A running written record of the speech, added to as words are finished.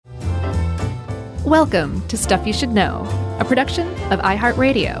Welcome to Stuff You Should Know, a production of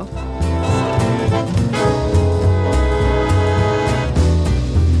iHeartRadio.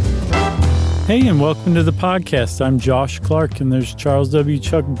 Hey, and welcome to the podcast. I'm Josh Clark, and there's Charles W.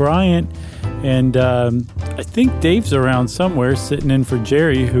 Chuck Bryant. And I think Dave's around somewhere sitting in for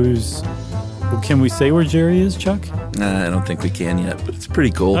Jerry, who's... Well, can we say where Jerry is, Chuck? I don't think we can yet, but it's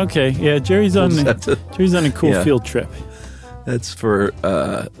pretty cool. Okay, yeah, Jerry's on a cool field trip. That's for...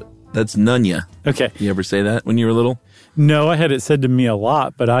 That's Nunya. Okay. You ever say that when you were little? No, I had it said to me a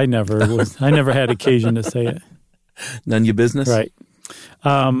lot, but I never had occasion to say it. Nunya business? Right.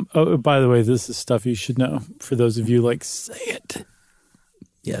 Oh, by the way, this is stuff you should know. For those of you like, say it.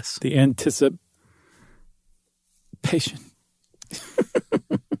 Yes. The anticipation.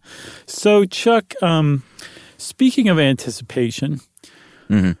 So, Chuck, speaking of anticipation,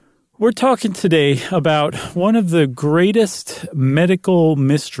 we're talking today about one of the greatest medical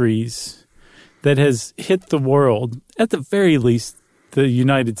mysteries that has hit the world, at the very least the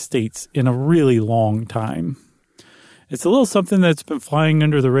United States, in a really long time. It's a little something that's been flying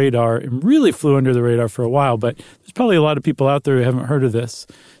under the radar and really flew under the radar for a while, but there's probably a lot of people out there who haven't heard of this.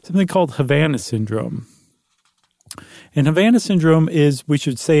 Something called Havana syndrome. And Havana syndrome is, we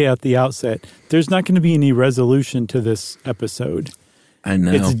should say at the outset, there's not going to be any resolution to this episode. I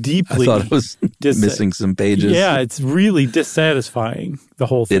know. It's deeply... I thought it was missing some pages. Yeah, it's really dissatisfying, the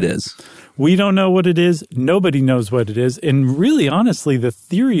whole thing. It is. We don't know what it is. Nobody knows what it is. And really, honestly, the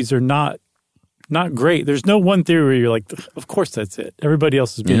theories are not great. There's no one theory where you're like, of course that's it. Everybody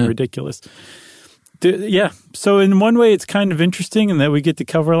else is being ridiculous. Yeah. So in one way, it's kind of interesting in that we get to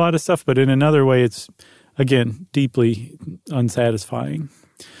cover a lot of stuff. But in another way, it's, again, deeply unsatisfying.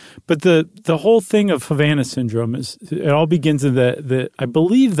 But the whole thing of Havana syndrome is, it all begins in I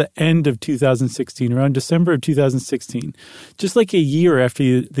believe the end of 2016, around December of 2016, just like a year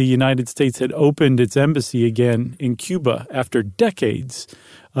after the United States had opened its embassy again in Cuba after decades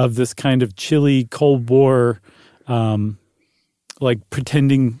of this kind of chilly Cold War, like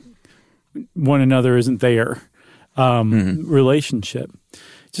pretending one another isn't there, relationship.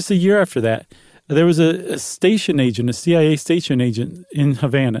 Just a year after that, there was a station agent, a CIA station agent in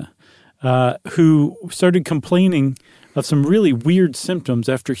Havana, who started complaining of some really weird symptoms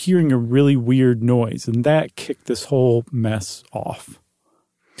after hearing a really weird noise, and that kicked this whole mess off.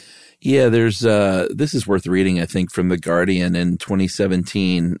 Yeah, there's this is worth reading, I think, from The Guardian in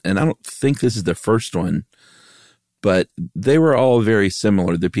 2017, and I don't think this is the first one, but they were all very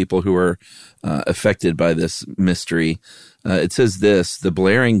similar, the people who were affected by this mystery. It says this: the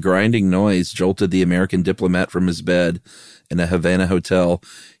blaring, grinding noise jolted the American diplomat from his bed in a Havana hotel.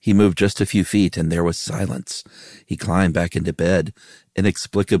 He moved just a few feet, and there was silence. He climbed back into bed.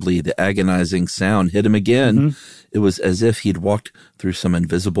 Inexplicably, the agonizing sound hit him again. It was as if he'd walked through some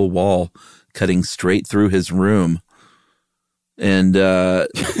invisible wall, cutting straight through his room. And, that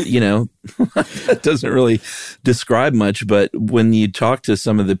doesn't really describe much, but when you talk to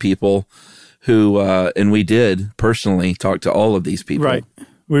some of the people who, and we did personally talk to all of these people. Right.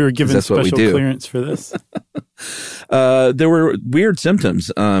 We were given special clearance for this. There were weird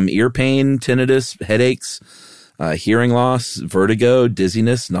symptoms, ear pain, tinnitus, headaches, hearing loss, vertigo,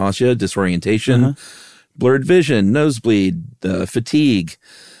 dizziness, nausea, disorientation, blurred vision, nosebleed, fatigue.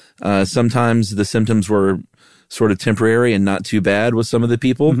 Sometimes the symptoms were sort of temporary and not too bad with some of the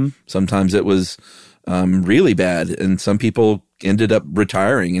people. Sometimes it was really bad, and some people ended up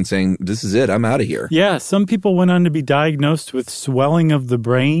retiring and saying, this is it, I'm out of here. Yeah, some people went on to be diagnosed with swelling of the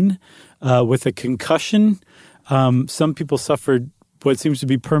brain, with a concussion. Some people suffered what seems to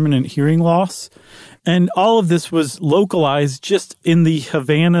be permanent hearing loss. And all of this was localized just in the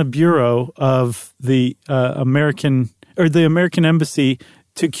Havana bureau of the American embassy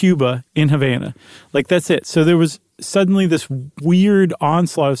to Cuba in Havana. Like, that's it. So there was suddenly this weird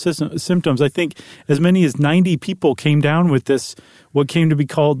onslaught of symptoms. I think as many as 90 people came down with this, what came to be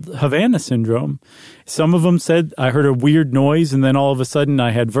called Havana syndrome. Some of them said, I heard a weird noise and then all of a sudden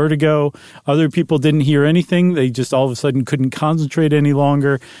I had vertigo. Other people didn't hear anything. They just all of a sudden couldn't concentrate any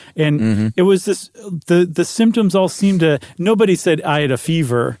longer. And it was this, the symptoms all seemed to, nobody said I had a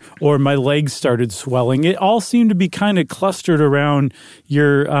fever or my legs started swelling. It all seemed to be kind of clustered around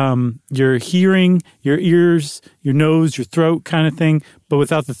your hearing, your ears, your nose, your throat kind of thing, but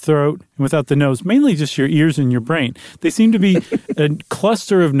without the throat and without the nose, mainly just your ears and your brain. They seem to be a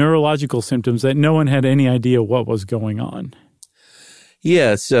cluster of neurological symptoms that no one had any idea what was going on.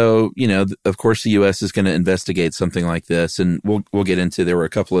 Yeah, so, of course the U.S. is going to investigate something like this, and we'll get into, there were a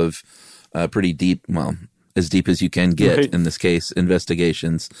couple of pretty deep, well, as deep as you can get in this case,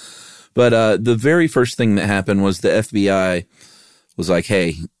 investigations. But the very first thing that happened was the FBI was like,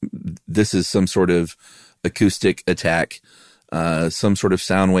 hey, this is some sort of acoustic attack. Some sort of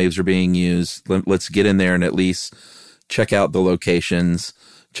sound waves are being used. Let's get in there and at least check out the locations,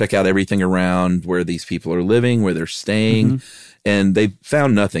 check out everything around where these people are living, where they're staying. And they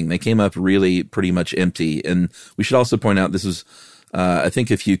found nothing. They came up really pretty much empty. And we should also point out this was, I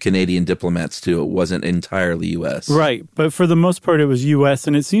think, a few Canadian diplomats too. It wasn't entirely U.S. Right, but for the most part, it was U.S.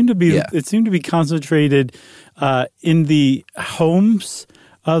 and it seemed to be concentrated in the homes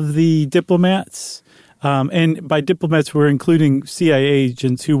of the diplomats. And by diplomats, we're including CIA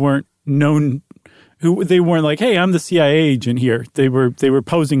agents who weren't known. They weren't like, "Hey, I'm the CIA agent here." They were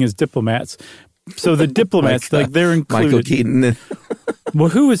posing as diplomats. So the diplomats, they're included. Michael Keaton. Well,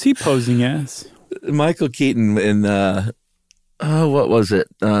 who was he posing as? Michael Keaton in what was it?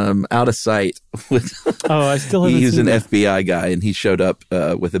 Out of Sight. I still haven't. He's seen an that. FBI guy, and he showed up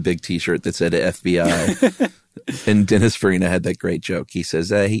with a big T-shirt that said FBI. And Dennis Farina had that great joke. He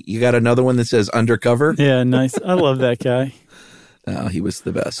says, "You got another one that says undercover?" Yeah, nice. I love that guy. He was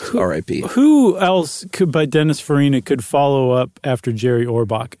the best. R.I.P. Who else but Dennis Farina could follow up after Jerry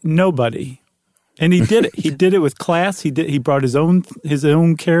Orbach? Nobody. And he did it. He did it with class. He brought his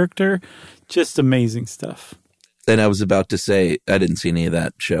own character. Just amazing stuff. And I was about to say, I didn't see any of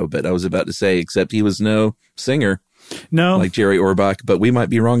that show, but I was about to say, except he was no singer. No. Like Jerry Orbach, but we might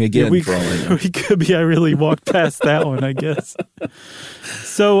be wrong again. Yeah, for all I know. we could be. I really walked past that one, I guess.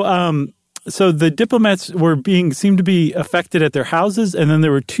 So the diplomats seemed to be affected at their houses, and then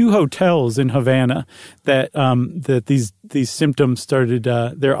there were 2 hotels in Havana that these symptoms started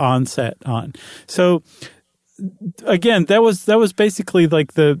their onset on. So again, that was basically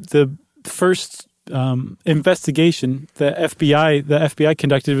like the first investigation the FBI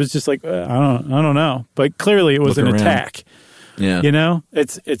conducted. It was just like I don't know, but clearly it was an attack. Yeah. You know,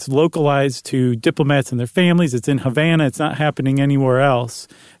 it's localized to diplomats and their families. It's in Havana. It's not happening anywhere else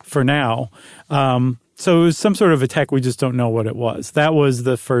for now. So it was some sort of attack. We just don't know what it was. That was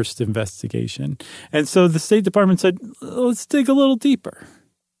the first investigation. And so the State Department said, let's dig a little deeper.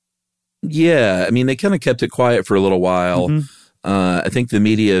 Yeah. I mean, they kind of kept it quiet for a little while. I think the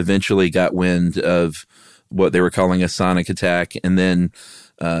media eventually got wind of what they were calling a sonic attack. And then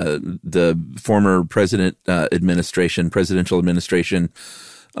the former presidential administration,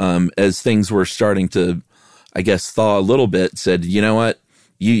 as things were starting to, I guess, thaw a little bit, said, you know what,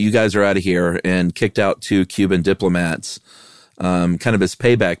 you guys are out of here, and kicked out 2 Cuban diplomats, kind of as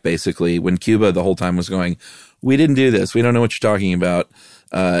payback, basically, when Cuba the whole time was going, we didn't do this. We don't know what you're talking about.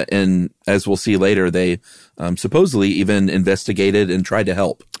 And as we'll see later, they supposedly even investigated and tried to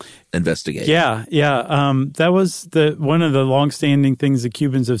help investigate. Yeah. That was one of the longstanding things the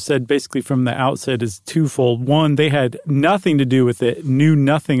Cubans have said basically from the outset is twofold. One, they had nothing to do with it, knew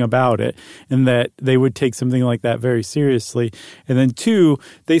nothing about it, and that they would take something like that very seriously. And then 2,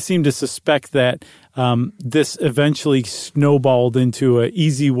 they seemed to suspect that this eventually snowballed into an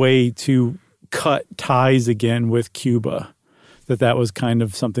easy way to cut ties again with Cuba. That was kind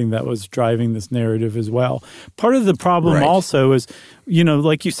of something that was driving this narrative as well. Part of the problem also is,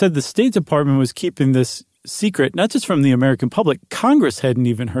 like you said, the State Department was keeping this secret, not just from the American public. Congress hadn't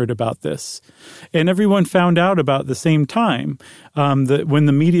even heard about this. And everyone found out about the same time. When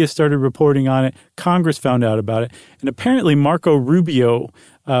the media started reporting on it, Congress found out about it. And apparently Marco Rubio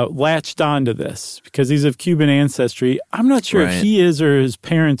latched onto this because he's of Cuban ancestry. I'm not sure if he is or his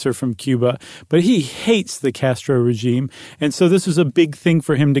parents are from Cuba, but he hates the Castro regime. And so this was a big thing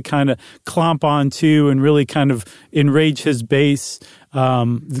for him to kind of clomp onto and really kind of enrage his base,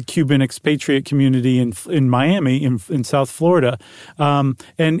 the Cuban expatriate community in Miami, in South Florida.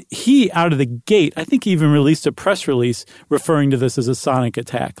 And he, out of the gate, I think he even released a press release referring to this as a sonic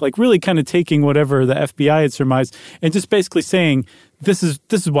attack, like really kind of taking whatever the FBI had surmised and just basically saying, this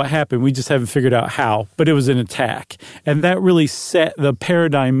is what happened. We just haven't figured out how, but it was an attack. And that really set the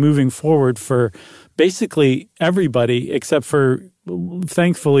paradigm moving forward for basically everybody except for,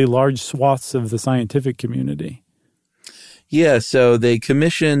 thankfully, large swaths of the scientific community. Yeah, so they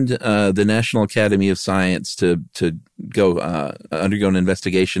commissioned the National Academy of Science to go undergo an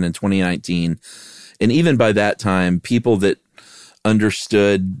investigation in 2019. And even by that time, people that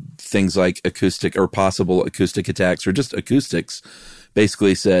understood things like acoustic or possible acoustic attacks or just acoustics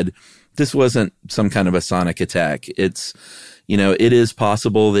basically said this wasn't some kind of a sonic attack. It's, it is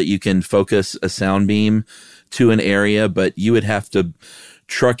possible that you can focus a sound beam to an area, but you would have to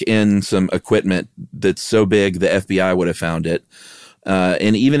truck in some equipment that's so big the FBI would have found it.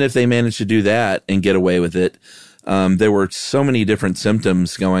 And even if they managed to do that and get away with it, there were so many different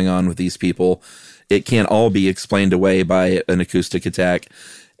symptoms going on with these people. It can't all be explained away by an acoustic attack.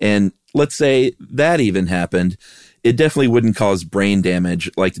 And let's say that even happened. it definitely wouldn't cause brain damage.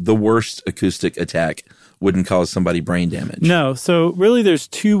 Like the worst acoustic attack wouldn't cause somebody brain damage. No. So really there's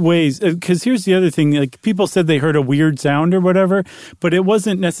two ways, because here's the other thing. Like people said they heard a weird sound or whatever, but it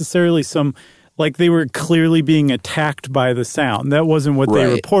wasn't necessarily like they were clearly being attacked by the sound. That wasn't what they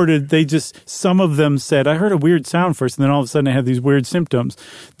reported. Some of them said, I heard a weird sound first, and then all of a sudden I had these weird symptoms.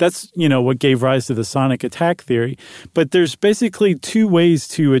 That's, what gave rise to the sonic attack theory. But there's basically two ways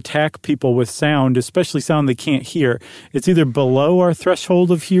to attack people with sound, especially sound they can't hear. It's either below our threshold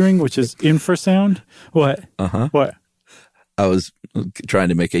of hearing, which is infrasound. What? Uh-huh. What? I was trying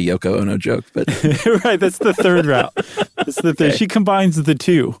to make a Yoko Ono joke, but right, that's the third route. That's the third. Okay. She combines the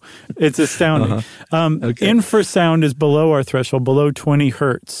two. It's astounding. Okay. Infrasound is below our threshold, below 20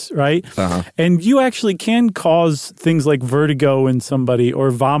 hertz, right? And you actually can cause things like vertigo in somebody or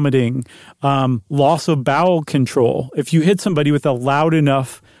vomiting, loss of bowel control if you hit somebody with a loud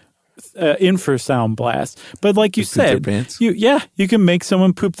enough infrasound blast. But like you said, you can make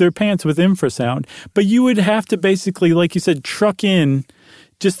someone poop their pants with infrasound. But you would have to basically, like you said, truck in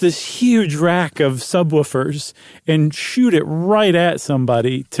just this huge rack of subwoofers and shoot it right at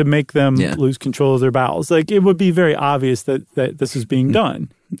somebody to make them lose control of their bowels. Like it would be very obvious that this is being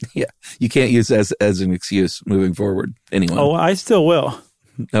done. Yeah. You can't use as an excuse moving forward. Anyone. Oh, I still will.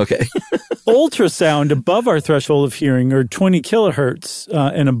 Okay. Ultrasound above our threshold of hearing, or 20 kilohertz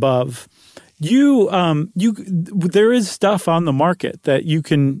and above, there is stuff on the market that you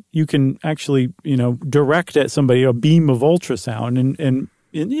can actually direct at somebody, a beam of ultrasound and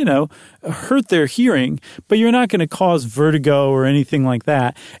hurt their hearing, but you're not going to cause vertigo or anything like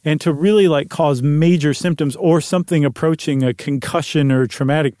that. And to really cause major symptoms or something approaching a concussion or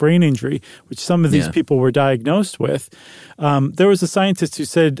traumatic brain injury, which some of these people were diagnosed with. There was a scientist who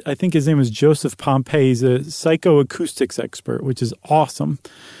said, I think his name was Joseph Pompey, he's a psychoacoustics expert, which is awesome.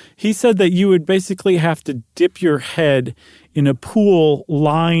 He said that you would basically have to dip your head in a pool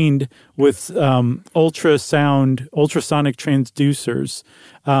lined with ultrasonic transducers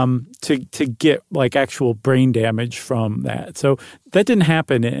to get actual brain damage from that. So that didn't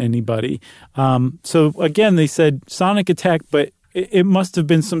happen to anybody. So again, they said sonic attack, but it must have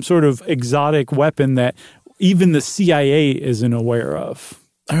been some sort of exotic weapon that even the CIA isn't aware of.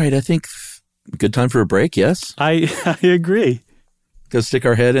 All right, I think good time for a break. Yes, I agree. Go stick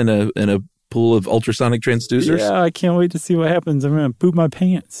our head in a pool of ultrasonic transducers? Yeah, I can't wait to see what happens. I'm going to poop my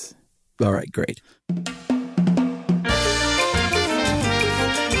pants. All right, great.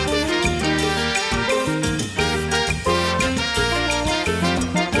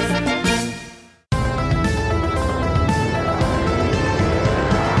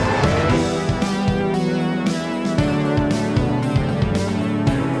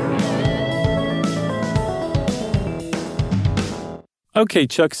 Okay,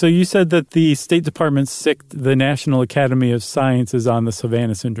 Chuck, so you said that the State Department sicked the National Academy of Sciences on the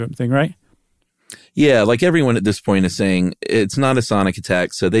Havana syndrome thing, right? Yeah, like everyone at this point is saying it's not a sonic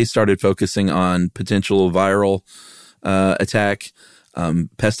attack, so they started focusing on potential viral attack,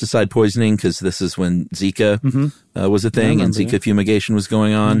 pesticide poisoning, because this is when Zika was a thing and Zika fumigation was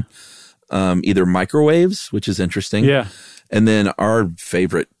going on. Either microwaves, which is interesting. Yeah. And then our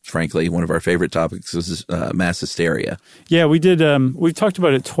favorite, frankly, one of our favorite topics was mass hysteria. Yeah, we did. We've talked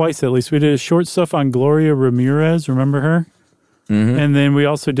about it twice at least. We did a short stuff on Gloria Ramirez. Remember her? Mm-hmm. And then we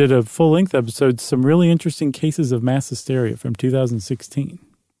also did a full-length episode, some really interesting cases of mass hysteria from 2016.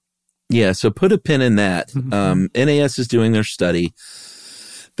 Yeah, so put a pin in that. NAS is doing their study.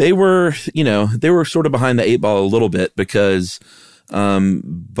 They were sort of behind the eight ball a little bit because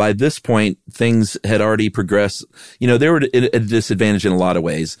by this point, things had already progressed. They were at a disadvantage in a lot of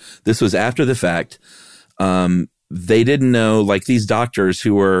ways. This was after the fact. They didn't know, like these doctors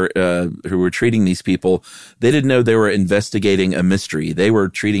who were treating these people, they didn't know they were investigating a mystery. They were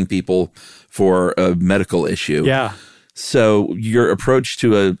treating people for a medical issue. Yeah. So your approach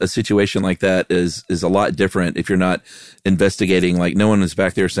to a situation like that is a lot different if you're not investigating. Like no one was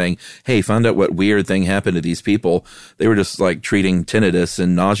back there saying, hey, found out what weird thing happened to these people. They were just treating tinnitus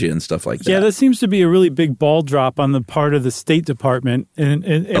and nausea and stuff like that. Yeah, that seems to be a really big ball drop on the part of the State Department. And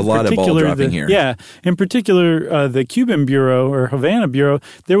a lot of ball dropping here. Yeah. In particular, the Cuban Bureau or Havana Bureau,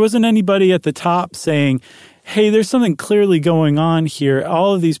 there wasn't anybody at the top saying, hey, there's something clearly going on here.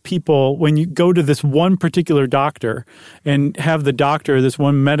 All of these people, when you go to this one particular doctor and have the doctor, this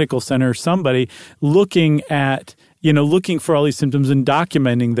one medical center, somebody looking for all these symptoms and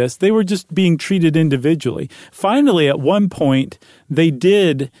documenting this, they were just being treated individually. Finally, at one point, they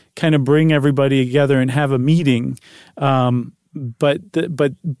did kind of bring everybody together and have a meeting. but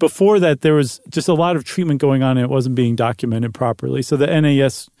before that, there was just a lot of treatment going on and it wasn't being documented properly. So the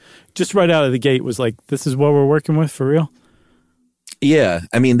NAS, just right out of the gate, was like, this is what we're working with for real? Yeah.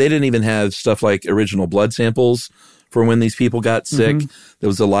 I mean, they didn't even have stuff like original blood samples for when these people got sick. There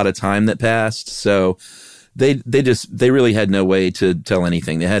was a lot of time that passed. So they really had no way to tell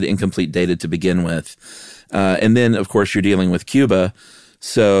anything. They had incomplete data to begin with. And then, of course, you're dealing with Cuba.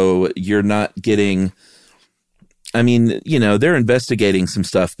 So you're not getting, I mean, you know, they're investigating some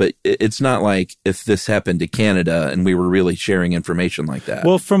stuff, but it's not like if this happened to Canada and we were really sharing information like that.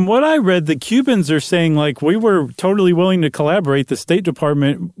 Well, from what I read, the Cubans are saying, like, we were totally willing to collaborate. The State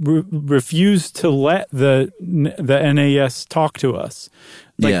Department refused to let the NAS talk to us.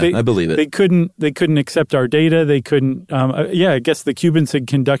 Like I believe it. They couldn't accept our data. They couldn't. I guess the Cubans had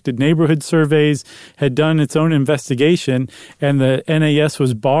conducted neighborhood surveys, had done its own investigation, and the NAS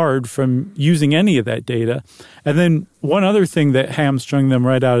was barred from using any of that data. And then one other thing that hamstrung them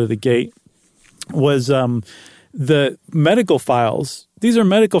right out of the gate was the medical files. These are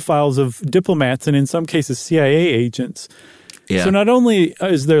medical files of diplomats and in some cases CIA agents. Yeah. So not only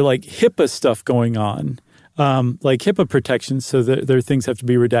is there like HIPAA stuff going on, like HIPAA protections, so that their things have to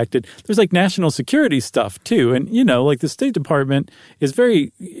be redacted. There's like national security stuff too. And, you know, like the State Department is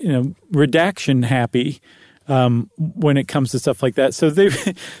very, you know, redaction happy when it comes to stuff like that. So they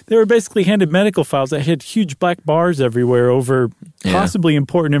were basically handed medical files that had huge black bars everywhere over possibly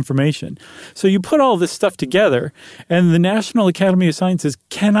important information. So you put all this stuff together and the National Academy of Sciences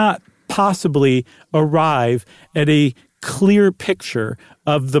cannot possibly arrive at a clear picture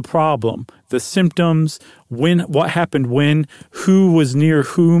of the problem, the symptoms, what happened when, who was near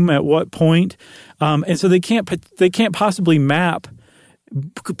whom at what point. And so they can't possibly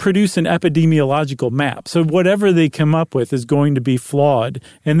produce an epidemiological map. So whatever they come up with is going to be flawed.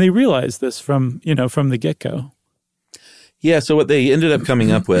 And they realize this from the get-go. Yeah, so what they ended up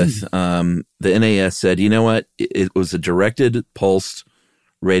coming up with, the NAS said, you know what, it was a directed pulsed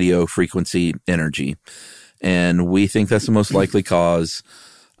radio frequency energy. And we think that's the most likely cause.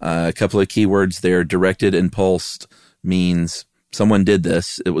 A couple of keywords there. Directed and pulsed means someone did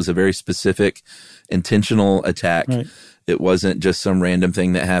this. It was a very specific, intentional attack. Right. It wasn't just some random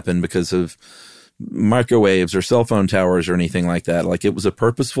thing that happened because of microwaves or cell phone towers or anything like that. Like, it was a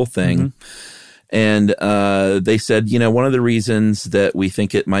purposeful thing. And they said, you know, one of the reasons that we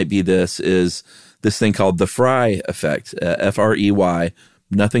think it might be this is this thing called the Fry effect, Frey,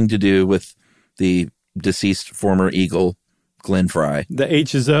 nothing to do with the deceased former Eagle, Glenn Fry. The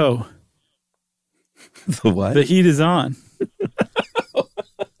H is O. The what? The heat is on.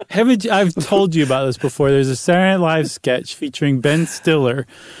 I've told you about this before. There's a Saturday Night Live sketch featuring Ben Stiller.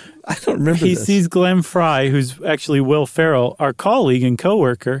 I don't remember He sees Glenn Fry, who's actually Will Ferrell, our colleague and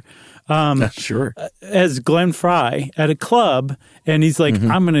coworker, sure, as Glenn Fry at a club, and he's like,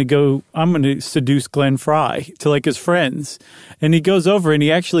 I'm going to seduce Glenn Fry to like his friends. And he goes over and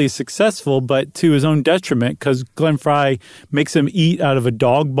he actually is successful, but to his own detriment, because Glenn Fry makes him eat out of a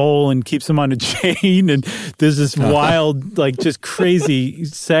dog bowl and keeps him on a chain. And there's this wild, like just crazy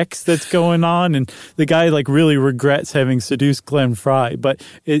sex that's going on. And the guy like really regrets having seduced Glenn Fry, but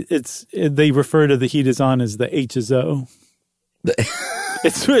they refer to the heat is on as the H is O.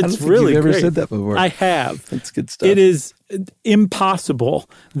 It's really you've great. Ever said that before? I have. That's good stuff. It is impossible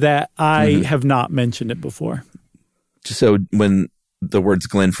that I have not mentioned it before. So when the words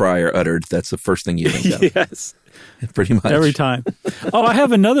Glenn Fry are uttered, that's the first thing you think of. Yes, pretty much every time. Oh, I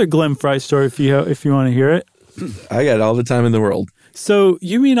have another Glenn Fry story if you want to hear it. I got all the time in the world. So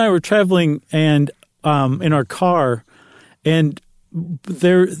Yumi and I were traveling and in our car, and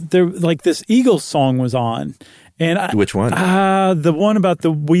there like this Eagles song was on. And which one? The one about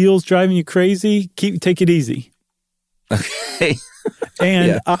the wheels driving you crazy. Take it easy. Okay.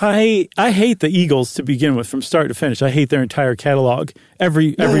 And I hate the Eagles to begin with, from start to finish. I hate their entire catalog,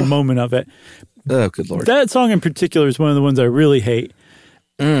 every moment of it. Oh, good Lord. That song in particular is one of the ones I really hate.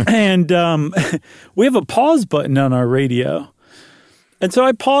 And we have a pause button on our radio. And so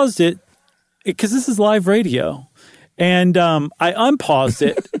I paused it because this is live radio. And I unpaused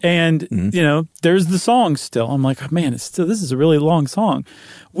it, and you know, there's the song still. I'm like, oh, man, this is a really long song.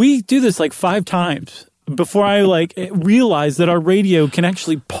 We do this like 5 times before I like realize that our radio can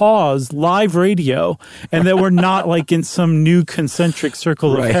actually pause live radio, and that we're not like in some new concentric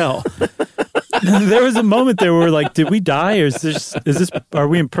circle of hell. There was a moment there where we're like, did we die, or are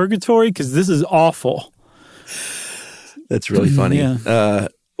we in purgatory? Because this is awful. That's really funny. Yeah.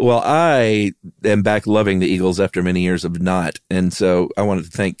 Well, I am back loving the Eagles after many years of not. And so I wanted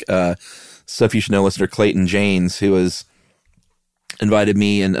to thank Stuff You Should Know listener Clayton Janes, who has invited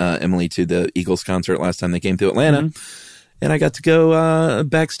me and Emily to the Eagles concert last time they came to Atlanta. And I got to go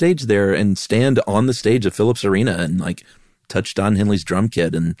backstage there and stand on the stage of Phillips Arena and like touch Don Henley's drum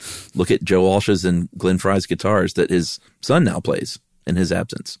kit and look at Joe Walsh's and Glenn Fry's guitars that his son now plays in his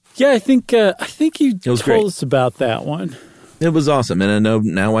absence. Yeah, I think you told great. us about that one. It was awesome, and I know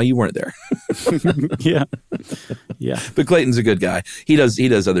now why you weren't there. Yeah. But Clayton's a good guy. He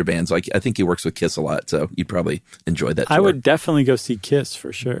does other bands. Like I think he works with Kiss a lot, so you'd probably enjoy that tour. I would definitely go see Kiss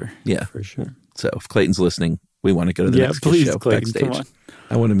for sure. Yeah, for sure. So if Clayton's listening, we want to go to the next Kiss show Clayton, backstage. come on.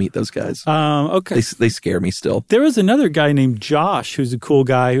 I want to meet those guys. Okay. They scare me still. There was another guy named Josh who's a cool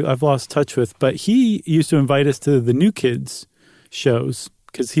guy who I've lost touch with, but he used to invite us to the New Kids shows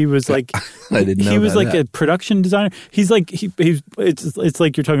because he was like I didn't know he was like that. a production designer. He's like it's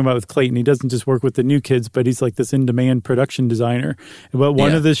like you're talking about with Clayton. He doesn't just work with the New Kids, but he's like this in-demand production designer. But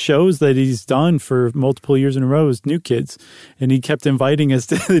one of the shows that he's done for multiple years in a row is New Kids, and he kept inviting us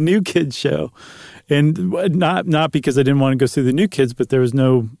to the New Kids show. And not because I didn't want to go see the New Kids, but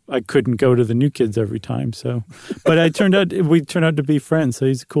I couldn't go to the New Kids every time. So, but we turned out to be friends. So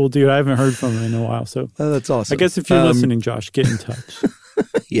he's a cool dude. I haven't heard from him in a while. So that's awesome. I guess if you're listening, Josh, get in touch.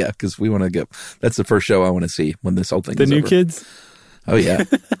 Yeah, because we want to go. That's the first show I want to see when this whole thing is over. The New Kids? Oh, yeah.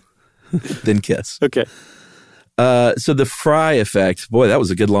 Then Kiss. Okay. So the Fry effect, boy, that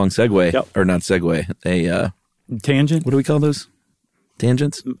was a good long segue. Yep. Or not segue, a tangent. What do we call those?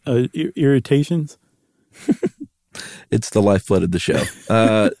 Tangents? Irritations? It's the lifeblood of the show.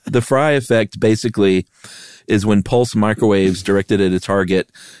 The Fry effect basically is when pulse microwaves directed at a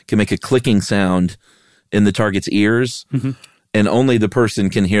target can make a clicking sound in the target's ears, and only the person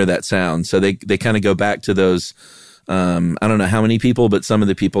can hear that sound. So they kind of go back to those, I don't know how many people, but some of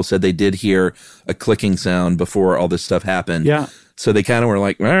the people said they did hear a clicking sound before all this stuff happened. Yeah. So they kind of were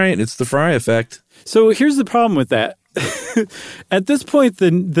like, all right, it's the Fry effect. So here's the problem with that. At this point,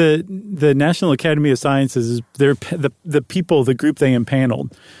 the National Academy of Sciences, the people, the group they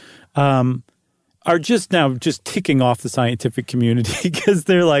impaneled, are just ticking off the scientific community because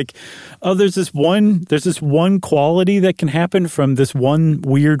they're like, oh, there's this one quality that can happen from this one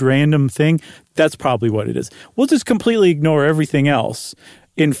weird random thing. That's probably what it is. We'll just completely ignore everything else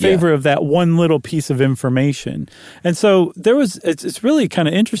in favor of that one little piece of information. And so it's really kind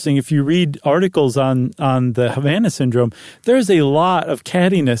of interesting if you read articles on the Havana syndrome, there's a lot of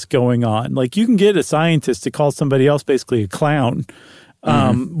cattiness going on. Like you can get a scientist to call somebody else basically a clown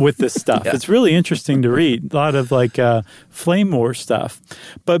with this stuff. Yeah. It's really interesting to read. A lot of like flame war stuff.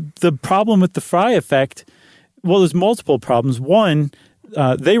 But the problem with the Fry effect, well, there's multiple problems. One,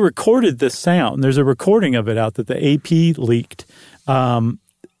 they recorded this sound. There's a recording of it out that the AP leaked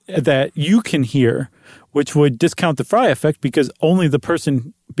that you can hear, which would discount the Fry effect because only the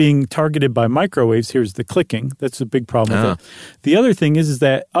person being targeted by microwaves hears the clicking. That's a big problem with it. The other thing is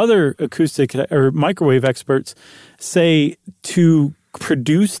that other acoustic or microwave experts say to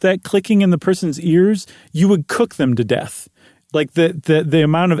produce that clicking in the person's ears, you would cook them to death. Like the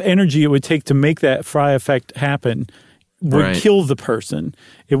amount of energy it would take to make that Fry effect happen would kill the person.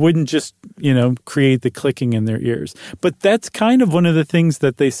 It wouldn't just, create the clicking in their ears. But that's kind of one of the things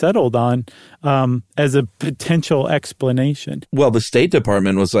that they settled on as a potential explanation. Well, the State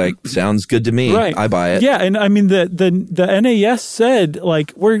Department was like, sounds good to me. Right. I buy it. Yeah, and I mean, the NAS said,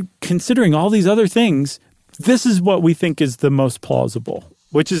 like, we're considering all these other things. This is what we think is the most plausible,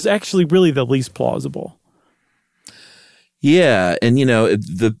 which is actually really the least plausible. Yeah, and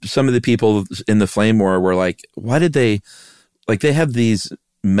some of the people in the flame war were like, why did they have these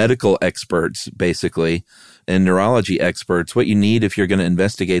medical experts basically and neurology experts. What you need if you're going to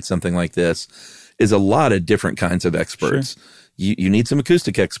investigate something like this is a lot of different kinds of experts. Sure. You need some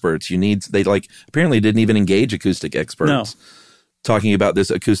acoustic experts. They apparently didn't even engage acoustic experts talking about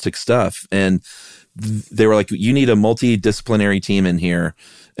this acoustic stuff. And they were like, you need a multidisciplinary team in here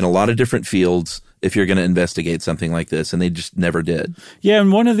in a lot of different fields if you're going to investigate something like this. And they just never did. Yeah.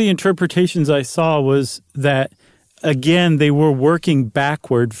 And one of the interpretations I saw was that, again, they were working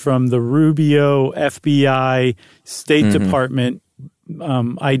backward from the Rubio FBI State Department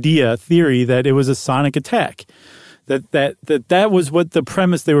theory that it was a sonic attack. That was what the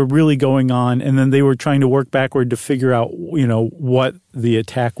premise they were really going on, and then they were trying to work backward to figure out, what the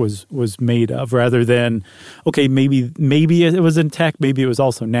attack was made of, rather than, okay, maybe it was an attack, maybe it was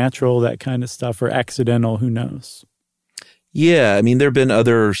also natural, that kind of stuff, or accidental, who knows. Yeah, I mean, there have been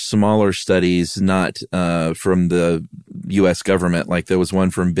other smaller studies, not from the U.S. government. Like there was one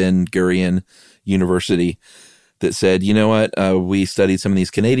from Ben Gurion University that said, you know what, we studied some of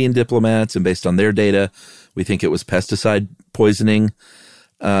these Canadian diplomats, and based on their data, we think it was pesticide poisoning.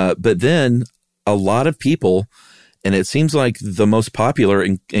 But then a lot of people, and it seems like the most popular,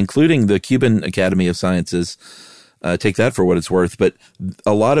 including the Cuban Academy of Sciences, take that for what it's worth. But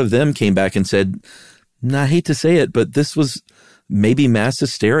a lot of them came back and said, I hate to say it, but this was maybe mass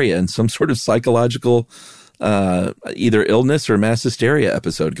hysteria and some sort of psychological either illness or mass hysteria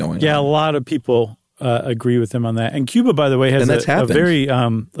episode going on. Yeah, a lot of people agree with him on that. And Cuba, by the way, has a very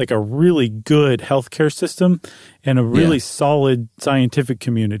like a really good healthcare system and a really solid scientific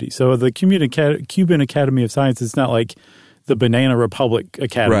community. So the Cuban Academy of Science is not like the Banana Republic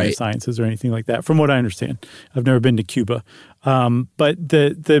Academy of Sciences or anything like that, from what I understand. I've never been to Cuba. But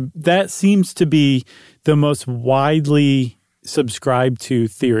that seems to be the most widely subscribed to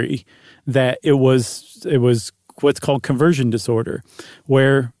theory, that it was what's called conversion disorder,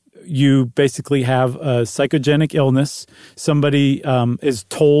 where you basically have a psychogenic illness. Somebody is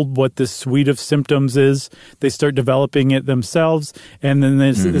told what this suite of symptoms is. They start developing it themselves. And then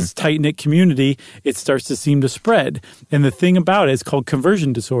there's this tight-knit community. It starts to seem to spread. And the thing about it is called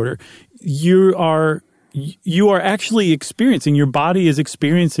conversion disorder. You are actually experiencing, your body is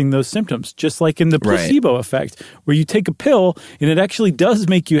experiencing those symptoms, just like in the placebo effect, where you take a pill and it actually does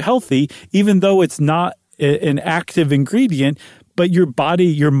make you healthy, even though it's not an active ingredient. But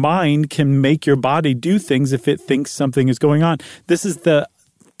your mind can make your body do things if it thinks something is going on. This is the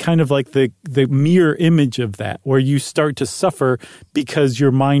kind of like the mirror image of that, where you start to suffer because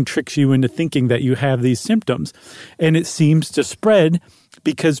your mind tricks you into thinking that you have these symptoms. And it seems to spread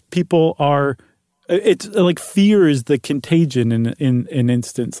because people are – it's like fear is the contagion in an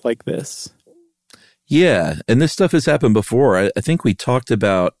instance like this. Yeah, and this stuff has happened before. I think we talked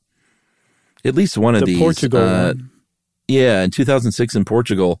about at least one of these. The Portugal one. Yeah, in 2006 in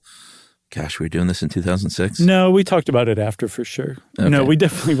Portugal. Gosh, were we doing this in 2006? No, we talked about it after for sure. Okay. No, we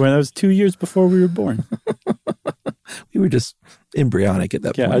definitely were. That was 2 years before we were born. We were just embryonic at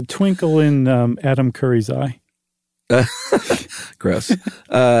that point. Yeah, a twinkle in Adam Curry's eye. Gross.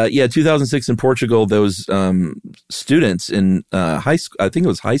 2006 in Portugal, those students in high school, I think it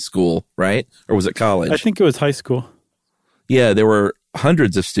was high school, right? Or was it college? I think it was high school. Yeah, there were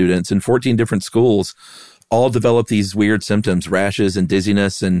hundreds of students in 14 different schools, all developed these weird symptoms, rashes and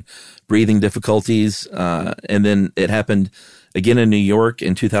dizziness and breathing difficulties. And then it happened again in New York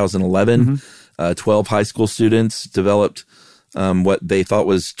in 2011. 12 high school students developed what they thought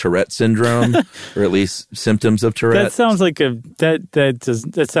was Tourette syndrome, or at least symptoms of Tourette. That sounds like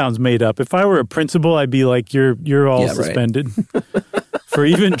that sounds made up. If I were a principal, I'd be like, you're all suspended for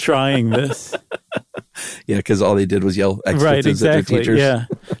even trying this. Yeah, because all they did was yell expletives at their teachers. Yeah.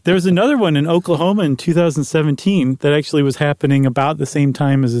 There was another one in Oklahoma in 2017 that actually was happening about the same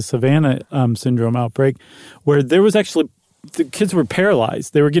time as the Havana syndrome outbreak, where there was actually the kids were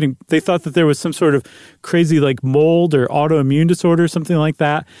paralyzed. They thought that there was some sort of crazy like mold or autoimmune disorder or something like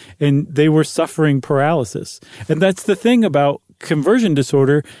that, and they were suffering paralysis. And that's the thing about conversion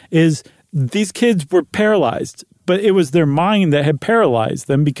disorder is these kids were paralyzed, but it was their mind that had paralyzed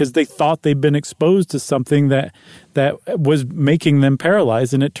them because they thought they'd been exposed to something that was making them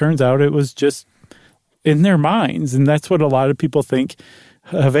paralyzed. And it turns out it was just in their minds. And that's what a lot of people think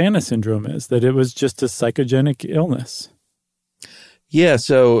Havana syndrome is, that it was just a psychogenic illness. Yeah.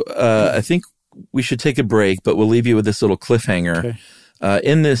 So I think we should take a break, but we'll leave you with this little cliffhanger. Okay.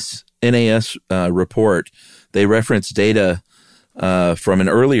 In this NAS report, they reference data from an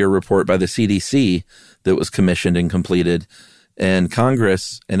earlier report by the CDC that was commissioned and completed, and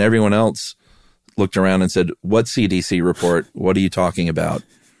Congress and everyone else looked around and said, what CDC report? What are you talking about?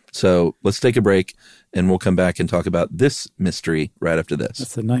 So let's take a break and we'll come back and talk about this mystery right after this.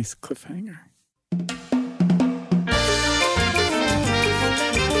 That's a nice cliffhanger.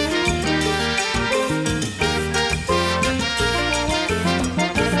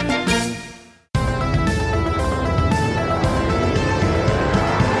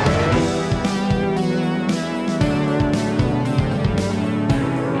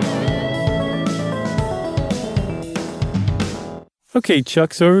 Okay,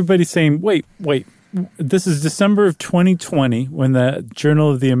 Chuck, so everybody's saying, wait, this is December of 2020 when the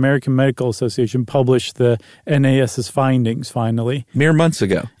Journal of the American Medical Association published the NAS's findings finally. Mere months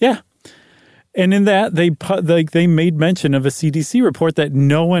ago. Yeah. And in that, they made mention of a CDC report that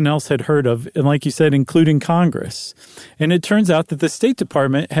no one else had heard of, and like you said, including Congress. And it turns out that the State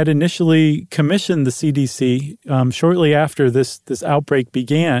Department had initially commissioned the CDC shortly after this outbreak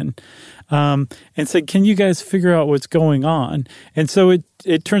began, and said, can you guys figure out what's going on? And so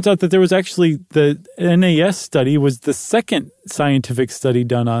it turns out that there was actually the NAS study was the second scientific study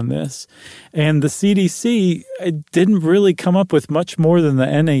done on this. And the CDC didn't really come up with much more than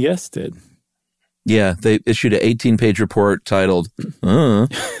the NAS did. Yeah, they issued an 18-page report titled, Nice.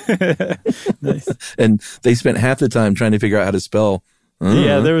 And they spent half the time trying to figure out how to spell.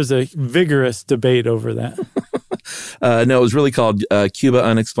 Yeah, there was a vigorous debate over that. No, it was really called Cuba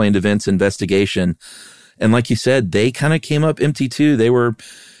Unexplained Events Investigation. And like you said, they kind of came up empty too. They were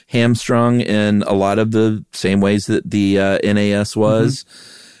hamstrung in a lot of the same ways that the NAS was.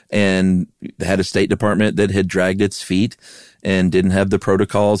 And they had a State Department that had dragged its feet and didn't have the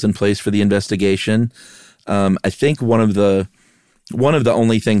protocols in place for the investigation. I think one of the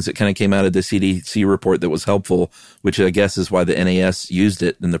only things that kind of came out of the CDC report that was helpful, which I guess is why the NAS used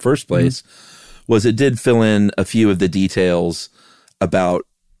it in the first place, was it did fill in a few of the details about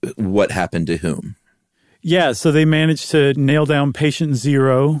what happened to whom. Yeah, so they managed to nail down patient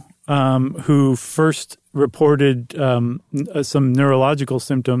 0, who first reported some neurological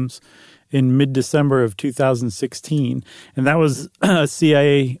symptoms in mid-December of 2016, and that was a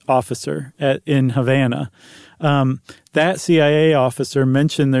CIA officer in Havana. That CIA officer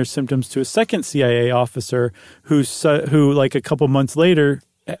mentioned their symptoms to a second CIA officer who like a couple months later,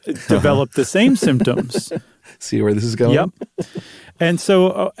 developed the same symptoms. See where this is going? Yep. And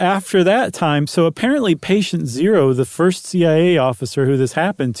so after that time, so apparently patient 0, the first CIA officer who this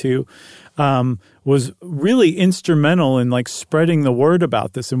happened to, was really instrumental in like spreading the word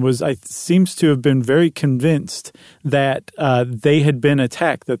about this, and seems to have been very convinced that they had been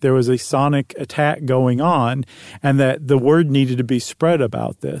attacked, that there was a sonic attack going on, and that the word needed to be spread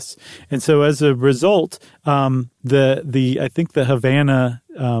about this. And so as a result, I think the Havana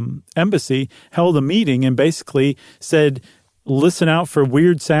embassy held a meeting and basically said, listen out for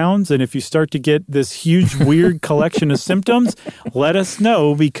weird sounds, and if you start to get this huge weird collection of symptoms, let us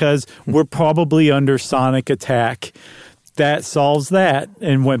know because we're probably under sonic attack. That solves that,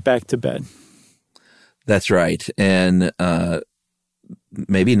 and went back to bed. That's right. And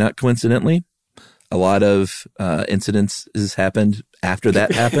maybe not coincidentally, a lot of incidents has happened after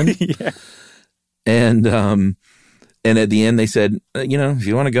that happened. Yeah. And at the end they said, if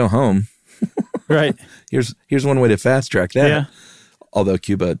you want to go home, right. Here's one way to fast track that. Yeah. Although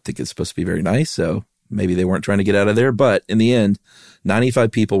Cuba, I think it's supposed to be very nice, so maybe they weren't trying to get out of there. But in the end,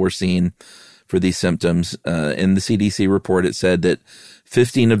 95 people were seen for these symptoms. In the CDC report, it said that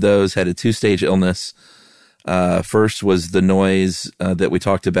 15 of those had a 2-stage illness. First was the noise that we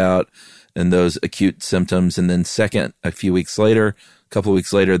talked about and those acute symptoms. And then second, a couple of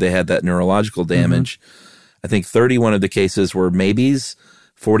weeks later, they had that neurological damage. I think 31 of the cases were maybes.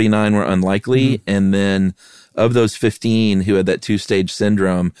 49 were unlikely. And then of those 15 who had that 2-stage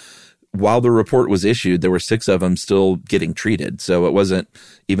syndrome, while the report was issued, there were 6 of them still getting treated. So it wasn't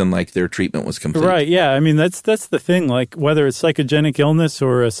even like their treatment was complete. Right. Yeah. I mean, that's the thing. Like whether it's psychogenic illness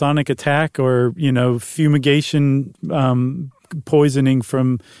or a sonic attack or, fumigation, poisoning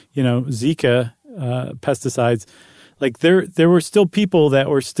from, Zika pesticides, like there were still people that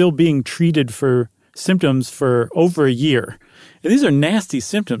were still being treated for symptoms for over a year. And these are nasty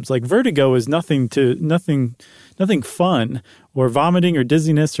symptoms. Like vertigo is nothing fun, or vomiting or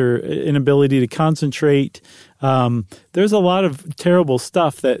dizziness or inability to concentrate. There's a lot of terrible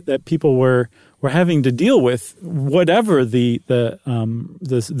stuff that people were having to deal with, whatever the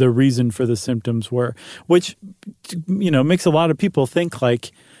reason for the symptoms were, which makes a lot of people think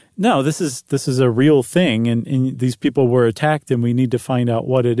like, no, this is a real thing, and these people were attacked, and we need to find out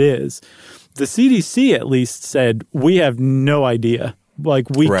what it is. The CDC at least said, we have no idea. Like,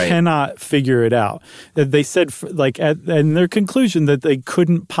 we cannot figure it out. They said, in their conclusion, that they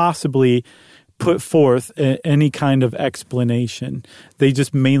couldn't possibly put forth any kind of explanation. They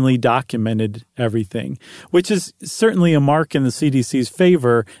just mainly documented everything, which is certainly a mark in the CDC's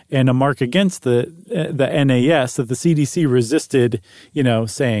favor and a mark against the NAS, that the CDC resisted,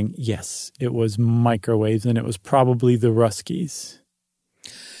 saying, yes, it was microwaves and it was probably the Ruskies.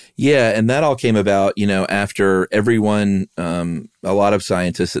 Yeah, and that all came about, after everyone, a lot of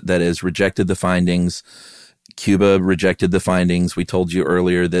scientists, that is, rejected the findings. Cuba rejected the findings. We told you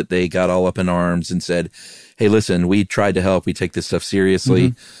earlier that they got all up in arms and said, hey, listen, we tried to help. We take this stuff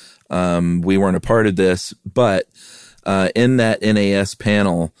seriously. We weren't a part of this. But in that NAS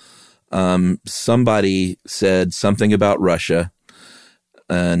panel, somebody said something about Russia.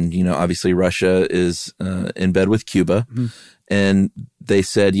 And, obviously Russia is in bed with Cuba. And they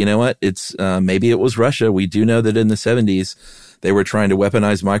said, you know what, it's maybe it was Russia. We do know that in the 70s, they were trying to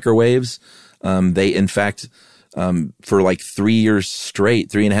weaponize microwaves. They, in fact, for like 3 years straight,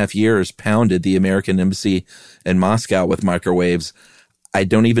 3.5 years, pounded the American embassy in Moscow with microwaves. I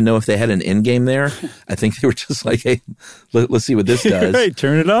don't even know if they had an end game there. I think they were just like, hey, let's see what this does. Right,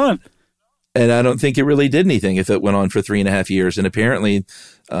 turn it on. And I don't think it really did anything if it went on for 3.5 years. And apparently,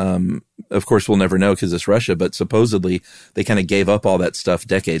 of course, we'll never know because it's Russia, but supposedly they kind of gave up all that stuff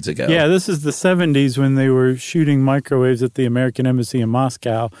decades ago. Yeah, this is the 70s when they were shooting microwaves at the American Embassy in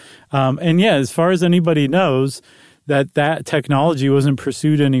Moscow. And yeah, as far as anybody knows, that technology wasn't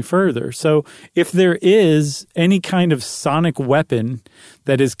pursued any further. So if there is any kind of sonic weapon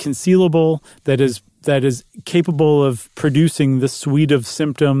that is concealable, that is capable of producing this suite of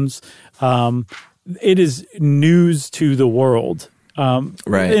symptoms, it is news to the world.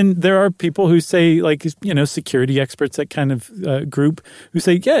 Right. And there are people who say, like, security experts, that kind of group, who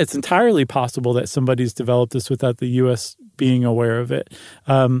say, yeah, it's entirely possible that somebody's developed this without the U.S. being aware of it.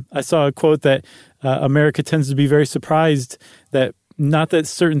 I saw a quote that America tends to be very surprised that not that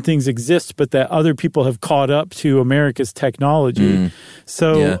certain things exist, but that other people have caught up to America's technology.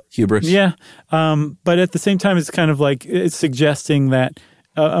 So, yeah, hubris. Yeah. But at the same time, it's kind of like it's suggesting that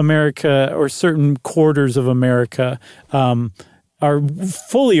America, or certain quarters of America, are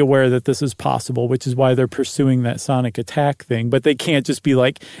fully aware that this is possible, which is why they're pursuing that sonic attack thing. But they can't just be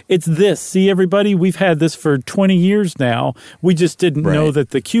like, it's this. See, everybody, we've had this for 20 years now. We just didn't know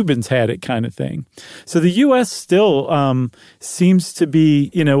that the Cubans had it, kind of thing. So the U.S. still seems to be,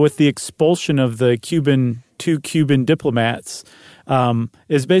 with the expulsion of the two Cuban diplomats,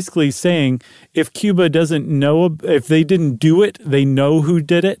 is basically saying if Cuba doesn't know, if they didn't do it, they know who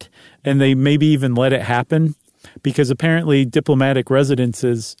did it, and they maybe even let it happen. Because apparently diplomatic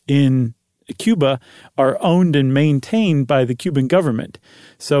residences in Cuba are owned and maintained by the Cuban government.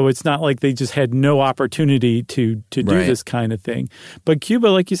 So it's not like they just had no opportunity to do this kind of thing. But Cuba,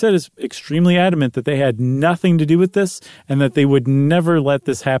 like you said, is extremely adamant that they had nothing to do with this and that they would never let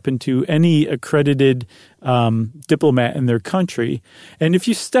this happen to any accredited diplomat in their country. And if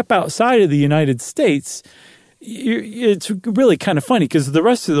you step outside of the United States, it's really kind of funny because the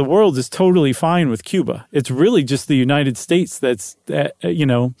rest of the world is totally fine with Cuba. It's really just the United States that's at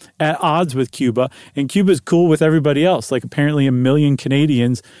odds with Cuba, and Cuba's cool with everybody else. Like apparently 1 million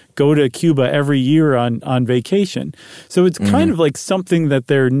Canadians go to Cuba every year on vacation. So it's kind of like something that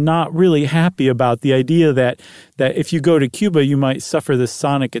they're not really happy about, the idea that if you go to Cuba, you might suffer this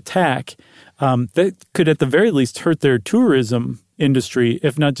sonic attack that could at the very least hurt their tourism industry,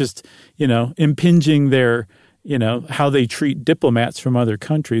 if not just, impinging their how they treat diplomats from other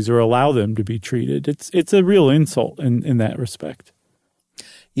countries or allow them to be treated. It's a real insult in that respect.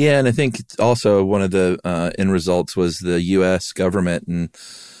 Yeah, and I think also one of the end results was the U.S. government and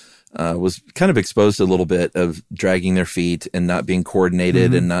was kind of exposed to a little bit of dragging their feet and not being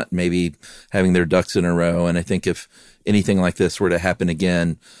coordinated and not maybe having their ducks in a row. And I think if anything like this were to happen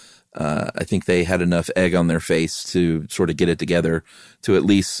again, I think they had enough egg on their face to sort of get it together to at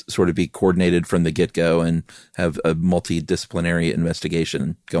least sort of be coordinated from the get-go and have a multidisciplinary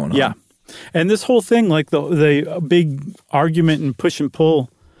investigation going on. Yeah. And this whole thing, like the big argument and push and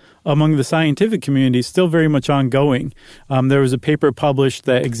pull among the scientific community is still very much ongoing. There was a paper published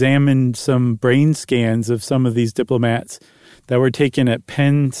that examined some brain scans of some of these diplomats that were taken at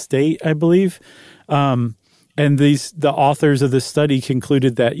Penn State, I believe. And the authors of this study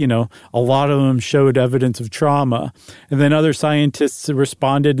concluded that, a lot of them showed evidence of trauma. And then other scientists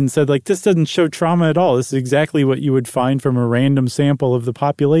responded and said, like, this doesn't show trauma at all. This is exactly what you would find from a random sample of the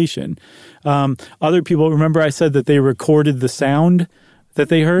population. Other people, remember I said that they recorded the sound that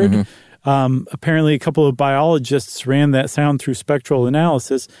they heard? Apparently, a couple of biologists ran that sound through spectral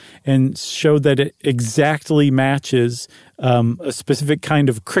analysis and showed that it exactly matches a specific kind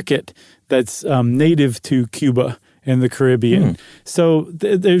of cricket that's native to Cuba and the Caribbean. So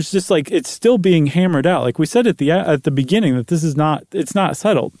there's just like, it's still being hammered out. Like we said at the beginning, that it's not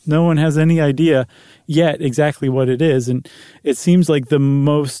settled. No one has any idea yet exactly what it is. And it seems like the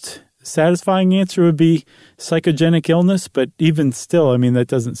most satisfying answer would be psychogenic illness, but even still, I mean, that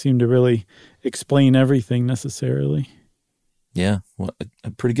doesn't seem to really explain everything necessarily. Yeah, well,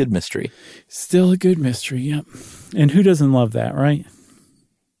 a pretty good mystery. Still a good mystery, yep. And who doesn't love that, right?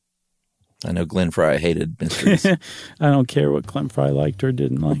 I know Glenn Fry hated mysteries. I don't care what Glenn Fry liked or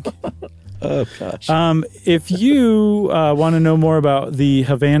didn't like. Oh, gosh. If you want to know more about the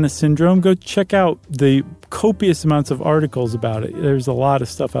Havana syndrome, go check out the copious amounts of articles about it. There's a lot of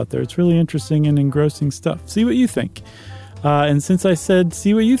stuff out there. It's really interesting and engrossing stuff. See what you think. And since I said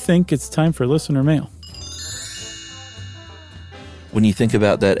see what you think, it's time for listener mail. When you think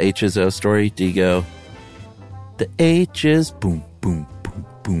about that HSO story, do you go, the H is boom, boom, boom,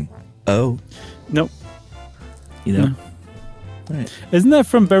 boom, oh? Nope. No. No. All right. Isn't that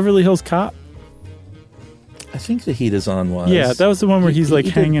from Beverly Hills Cop? I think the Heat is on was. Yeah, that was the one where he's like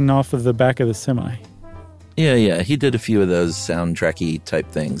hanging off of the back of the semi. Yeah. He did a few of those soundtracky type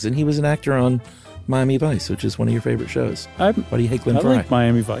things, and he was an actor on Miami Vice, which is one of your favorite shows. Why do you hate Glenn Fry? I like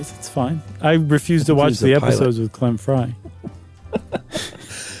Miami Vice. It's fine. I refuse to watch the episodes with Glenn Fry.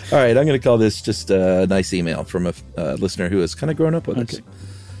 All right, I'm going to call this just a nice email from a listener who has kind of grown up with us.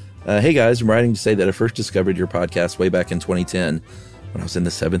 Hey guys, I'm writing to say that I first discovered your podcast way back in 2010 when I was in the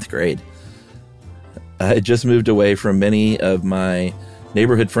 7th grade. I had just moved away from many of my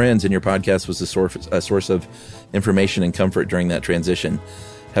neighborhood friends, and your podcast was a source of information and comfort during that transition.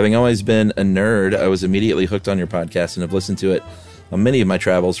 Having always been a nerd, I was immediately hooked on your podcast and have listened to it on many of my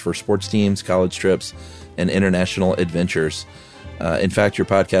travels for sports teams, college trips, and international adventures. In fact, your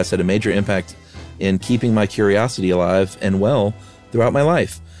podcast had a major impact in keeping my curiosity alive and well throughout my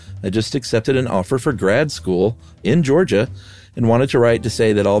life. I just accepted an offer for grad school in Georgia and wanted to write to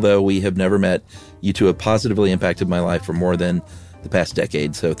say that although we have never met, you two have positively impacted my life for more than the past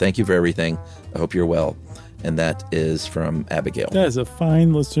decade. So thank you for everything. I hope you're well. And that is from Abigail. That is a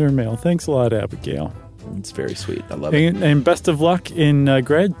fine listener mail. Thanks a lot, Abigail. It's very sweet. I love it. And best of luck in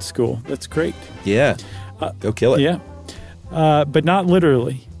grad school. That's great. Yeah. Go kill it. Yeah. But not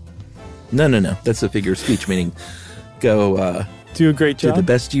literally. No. That's a figure of speech, meaning go do a great job. Do the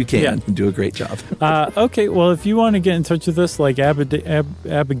best you can and do a great job. Okay, well, if you want to get in touch with us like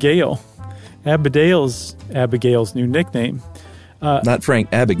Abigail's new nickname. Not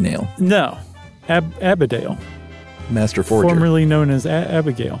Frank Abagnale. No, Abigail. Master forger. Formerly known as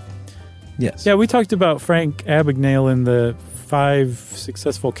Abigail. Yes. Yeah, we talked about Frank Abagnale in the 5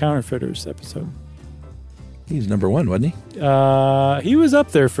 Successful Counterfeiters episode. He was number 1, wasn't he? He was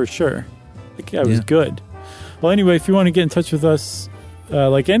up there for sure. That guy was good. Well, anyway, if you want to get in touch with us,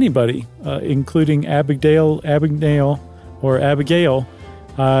 like anybody, including Abignale, or Abigail,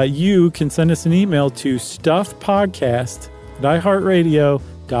 you can send us an email to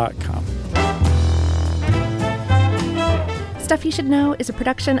stuffpodcast@iheartradio.com. Stuff You Should Know is a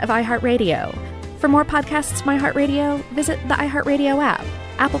production of iHeartRadio. For more podcasts from iHeartRadio, visit the iHeartRadio app,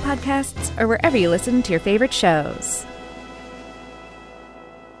 Apple Podcasts, or wherever you listen to your favorite shows.